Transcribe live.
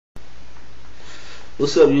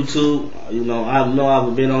What's up, YouTube? You know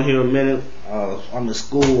I've been on here a minute. I'm in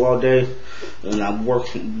school all day, and I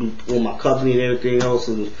work on my company and everything else,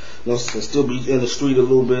 and I still be in the street a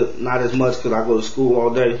little bit, not as much because I go to school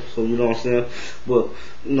all day. So you know what I'm saying. But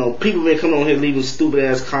people been coming on here leaving stupid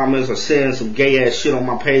ass comments or saying some gay ass shit on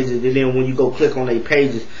my pages, and then when you go click on their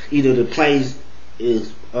pages, either the page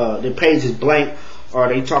is blank or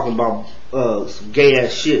they talking about some gay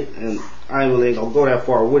ass shit, and I ain't really gonna go that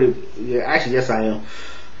far with it. Yeah, actually, yes I am.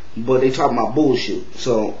 But they talking about bullshit.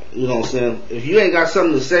 So, you know what I'm saying? If you ain't got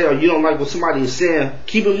something to say or you don't like what somebody is saying,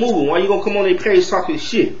 keep it moving. Why you gonna come on their page talking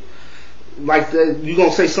shit? Like that, you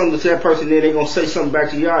gonna say something to that person, then they gonna say something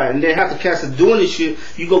back to y'all, and then have to catch them doing this shit.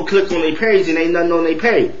 You go click on their page and ain't nothing on their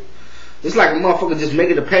page. It's like a motherfucker just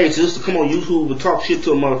making a page just to come on YouTube and talk shit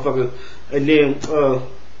to a motherfucker, and then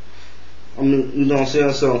you know what I'm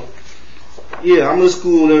saying? So yeah, I'm in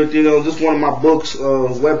school and everything. This is one of my books,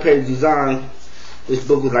 webpage design. This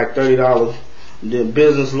book was like $30. And then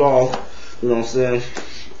business law, you know what I'm saying?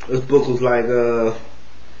 This book was like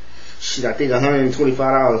shit, I think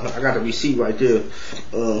 $125. I got the receipt right there.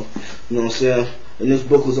 You know what I'm saying? And this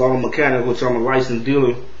book was all mechanic, which I'm a licensed dealer,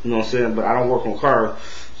 you know what I'm saying? But I don't work on cars,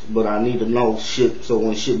 but I need to know shit, so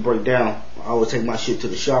when shit break down, I always take my shit to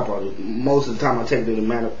the shop. Most of the time I take it to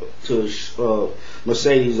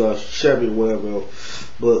Mercedes or Chevy or whatever.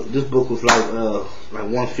 But this book was like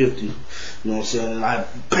 $150. You know what I'm saying? And I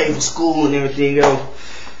paid for school and everything else.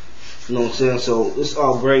 You know what I'm saying? So it's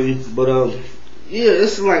all gravy. But yeah,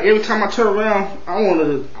 it's like every time I turn around, I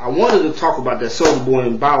wanted to talk about that Soulja Boy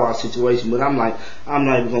and Bow Wow situation, but I'm like, I'm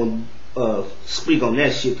not even gonna speak on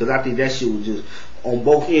that shit, because I think that shit was just on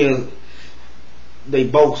both ends. They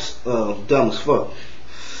both dumb as fuck.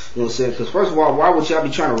 You know what I'm saying? Because first of all, why would y'all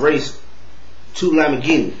be trying to race two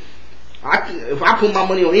Lamborghini? If I put my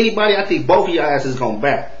money on anybody, I think both of y'all asses gonna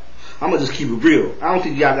back. I'm gonna just keep it real. I don't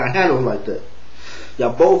think y'all got handled like that.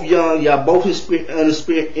 Y'all both young, y'all both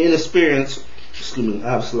inexperienced. Excuse me,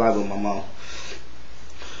 I have saliva in my mouth.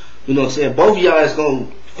 You know what I'm saying? Both of y'all is gonna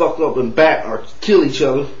fuck up and back or kill each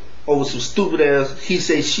other over some stupid ass he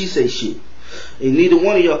say she say shit. And neither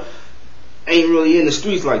one of y'all ain't really in the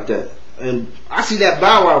streets like that. And I see that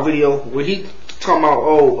Bow Wow video where he talking about,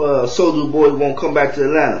 Soulja Boy won't come back to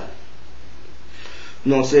Atlanta.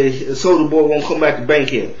 You know what I'm saying? Soulja Boy won't come back to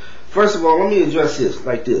Bankhead. First of all, let me address this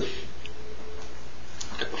like this.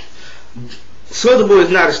 Soulja Boy is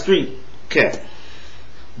not a street cat.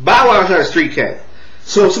 Bow Wow is not a street cat.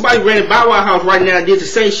 So if somebody ran in Bow Wow house right now and did the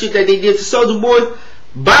same shit that they did to Soulja Boy,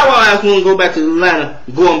 Bow Wow ass won't go back to Atlanta,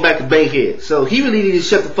 going back to Bankhead. So he really need to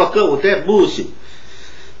shut the fuck up with that bullshit.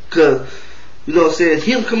 Cause, you know what I'm saying,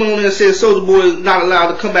 him coming on there and saying Soulja Boy is not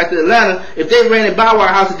allowed to come back to Atlanta, if they ran in Bow Wow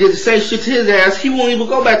house and did the same shit to his ass, he won't even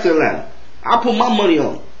go back to Atlanta. I put my money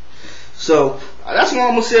on it. So that's what I'm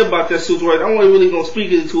gonna say about that situation. I wasn't really gonna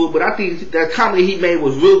speak into it, but I think that comedy he made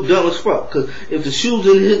was real dumb as fuck. Cause if the shoes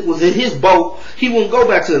was in his boat, he wouldn't go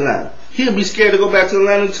back to Atlanta. He'd be scared to go back to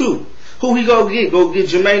Atlanta too. Who he go get? Go get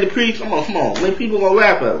Jermaine Dupri? Come on. Man, people gonna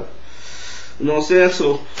laugh at him. You know what I'm saying?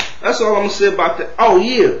 So that's all I'm gonna say about that. Oh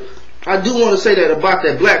yeah, I do want to say that about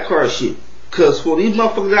that black card shit. Cause for these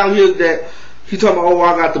motherfuckers out here that he talking about, oh,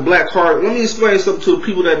 I got the black card. Let me explain something to the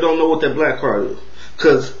people that don't know what that black card is.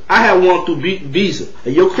 Cause I have one through Visa,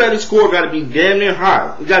 and your credit score got to be damn near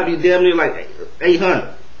high. It got to be damn near like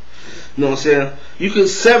 800. You know what I'm saying? You can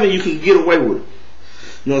get away with it.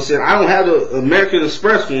 You know what I'm saying? I don't have the American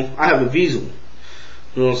Express one. I have a Visa one.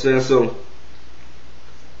 You know what I'm saying? So,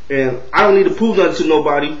 and I don't need to prove nothing to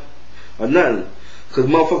nobody or nothing. Because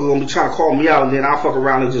motherfuckers going to be trying to call me out, and then I'll fuck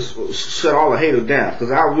around and just shut all the haters down.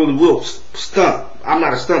 Because I really will stunt. I'm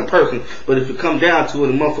not a stunt person. But if it come down to it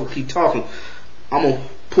and motherfuckers keep talking, I'm going to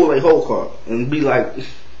pull a whole card and be like,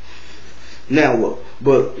 now what?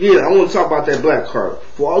 But yeah, I want to talk about that black card.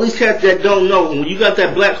 For all these cats that don't know, when you got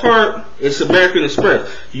that black card, it's American Express.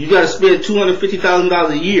 You got to spend $250,000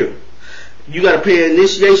 a year. You got to pay an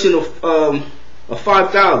initiation of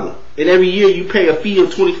 $5,000, and every year you pay a fee of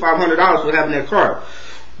 $2,500 for having that card.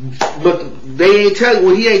 But they ain't tell you.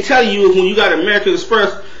 What he ain't telling you is when you got American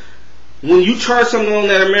Express, when you charge something on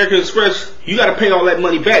that American Express, you got to pay all that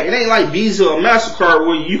money back. It ain't like Visa or MasterCard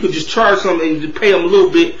where you could just charge something and pay them a little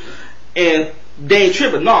bit and they ain't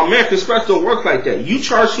tripping. No, American Express don't work like that. You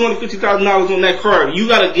charge $250,000 on that card, you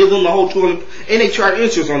got to give them the whole $200,000, and they charge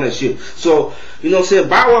interest on that shit. So, you know what I'm saying,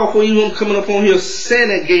 Bow Wow, for you coming up on here saying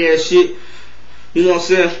that gay ass shit, you know what I'm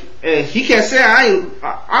saying, and he can't say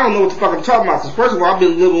I don't know what the fuck I'm talking about, because first of all, I've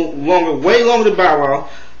been living way longer than Bow Wow.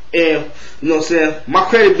 And, you know what I'm saying, my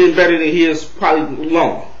credit been better than his probably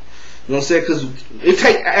long. You know what I'm saying? Because it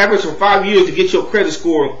take average of 5 years to get your credit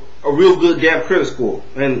score a real good damn credit score.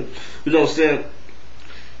 And you know what I'm saying?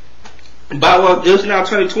 Bow Wow just now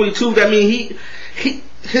turning 22. That means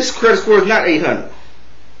his credit score is not 800.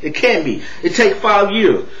 It can't be. It takes 5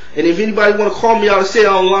 years. And if anybody want to call me out and say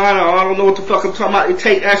online, or I don't know what the fuck I'm talking about, it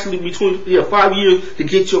takes actually between 5 years to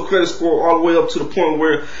get your credit score all the way up to the point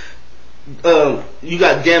where you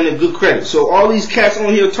got damn near good credit. So all these cats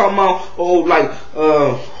on here talking about,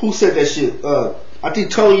 who said that shit? I think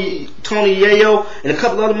Tony Yayo and a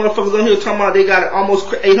couple other motherfuckers on here talking about they got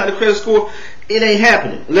almost 800 credit score. It ain't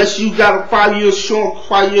happening unless you got a 5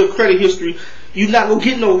 year credit history. You're not gonna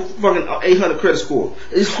get no fucking 800 credit score.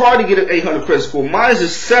 It's hard to get an 800 credit score. Mine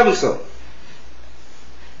is 7 something.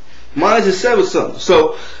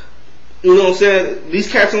 So, you know what I'm saying? These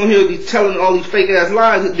cats on here, they telling all these fake ass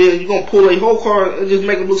lies, and then you're gonna pull a whole card and just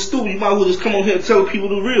make them look stupid. You might as well just come on here and tell people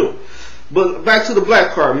the real. But back to the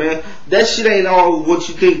black card, man. That shit ain't all what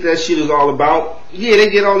you think that shit is all about. Yeah, they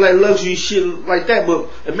get all that luxury shit like that, but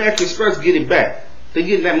American Express get it back. They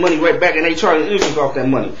getting that money right back, and they charging interest off that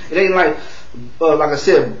money. It ain't like I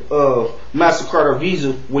said, MasterCard or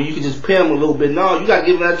Visa, where you can just pay them a little bit. No, you gotta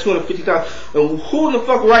give them that $250,000. And who in the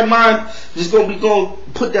fuck right mind is gonna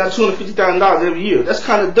put down $250,000 every year? That's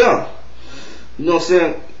kind of dumb. You know what I'm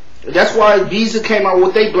saying? That's why Visa came out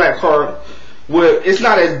with their black card, where it's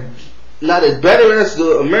not as better as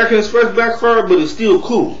the American Express black card, but it's still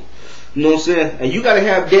cool. You know what I'm saying? And you gotta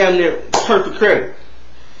have damn near perfect credit.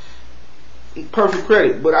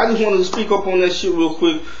 But I just wanted to speak up on that shit real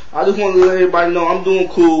quick. I just wanted to let everybody know I'm doing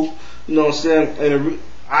cool. You know what I'm saying? And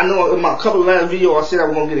I know in my couple of last video I said I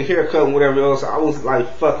was gonna get a haircut and whatever else. I was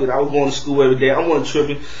like, fuck it. I was going to school every day. I wasn't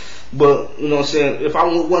tripping. But you know what I'm saying? If I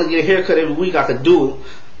want to get a haircut every week, I could do it.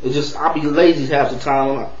 It's just I'll be lazy half the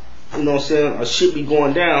time. You know what I'm saying? A shit be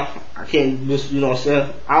going down. I can't just, you know what I'm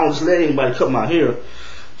saying? I don't just let anybody cut my hair.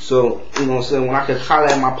 So you know what I'm saying? When I can holler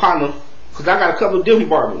at my partner. Cause I got a couple of different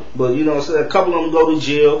barbers, but you know what I'm saying, a couple of them go to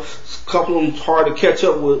jail, a couple of them hard to catch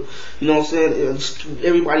up with, you know what I'm saying,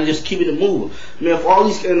 everybody just keeping it moving. Man, for all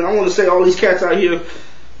these, and I want to say all these cats out here,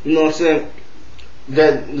 you know what I'm saying,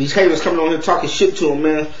 that these haters coming on here talking shit to them,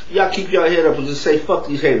 man, y'all keep your head up and just say fuck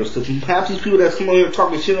these haters, cause half these people that's come on here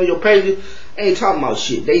talking shit on your pages ain't talking about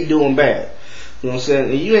shit, they doing bad. You know what I'm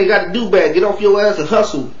saying, and you ain't got to do bad, get off your ass and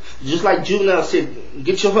hustle, just like Juvenile said,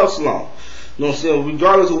 get your hustle on. You know what I'm saying?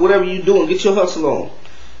 Regardless of whatever you're doing, get your hustle on.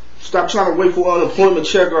 Stop trying to wait for an unemployment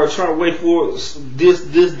check or trying to wait for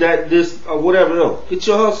this, or whatever else. Get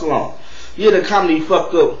your hustle on. Yeah, the economy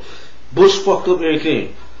fucked up. Bush fucked up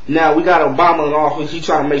everything. Now we got Obama in office. He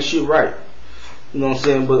trying to make shit right. You know what I'm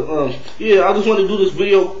saying? But yeah, I just want to do this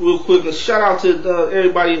video real quick and shout out to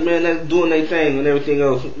everybody, man, that's doing their thing and everything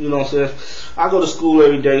else. You know what I'm saying? I go to school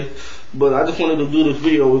every day. But I just wanted to do this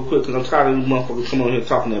video real quick because I'm tired of these motherfuckers coming on here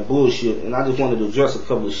talking that bullshit. And I just wanted to address a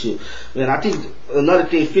couple of shit. And I think another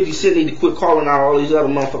thing, 50 Cent need to quit calling out all these other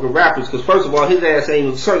motherfucking rappers. Because first of all, his ass ain't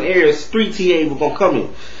in certain areas, streets he ain't even gonna come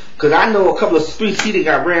in. Because I know a couple of streets he done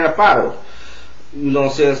got ran up out of. You know what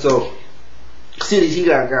I'm saying? So, cities he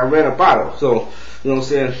got ran up out of. So, you know what I'm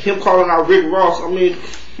saying? Him calling out Rick Ross, I mean,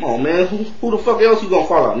 come on, man. Who the fuck else you gonna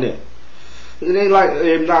call out now? It ain't like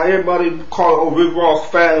not everybody call Rick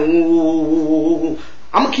Ross fat and woo.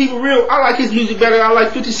 I'm gonna keep it real. I like his music better than I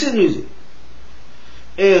like 50 Cent music.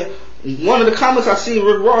 And one of the comments I seen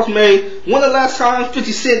Rick Ross made, when the last time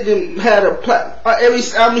 50 Cent didn't had every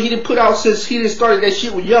album he didn't put out since he didn't started that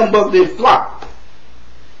shit with Young Buck didn't flop.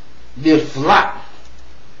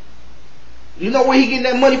 You know where he getting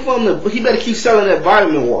that money from? He better keep selling that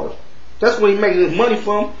vitamin water. That's where he making his money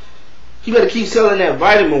from. He better keep selling that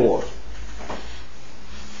vitamin water.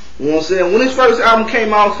 You know what I'm saying? When his first album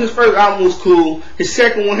came out, his first album was cool. His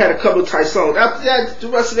second one had a couple of tight songs. After that, the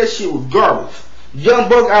rest of that shit was garbage. Young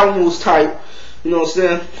Buck album was tight. You know what I'm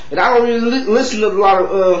saying? And I don't really listen to a lot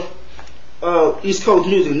of East Coast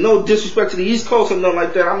music. No disrespect to the East Coast or nothing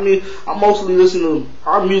like that. I mean, I mostly listen to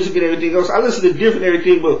our music and everything else. I listen to different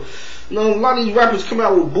everything, but you know, a lot of these rappers come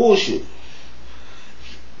out with bullshit.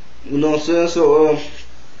 You know what I'm saying? So,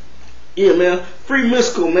 yeah, man. Free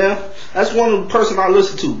Mystical, man. That's one of the person I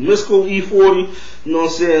listen to. Mystical, E40, you know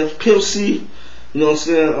what I'm saying? Pimp C, you know what I'm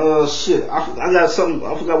saying? Shit, I got something,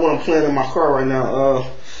 I forgot what I'm playing in my car right now.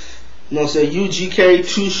 You know what I'm saying? UGK,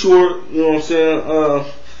 Too Short, you know what I'm saying?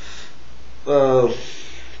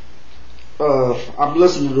 I'm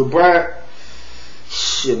listening to The Brat.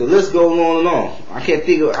 Shit, the list goes on and on. I can't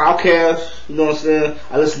think of Outkast, you know what I'm saying?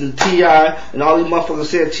 I listen to T.I. and all these motherfuckers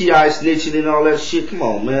said T.I. snitching and all that shit. Come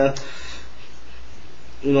on, man.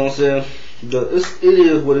 You know what I'm saying? It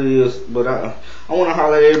is what it is. But I want to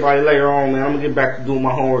holler at everybody later on, man. I'm going to get back to doing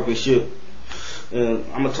my homework and shit. And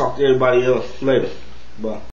I'm going to talk to everybody else later. Bye.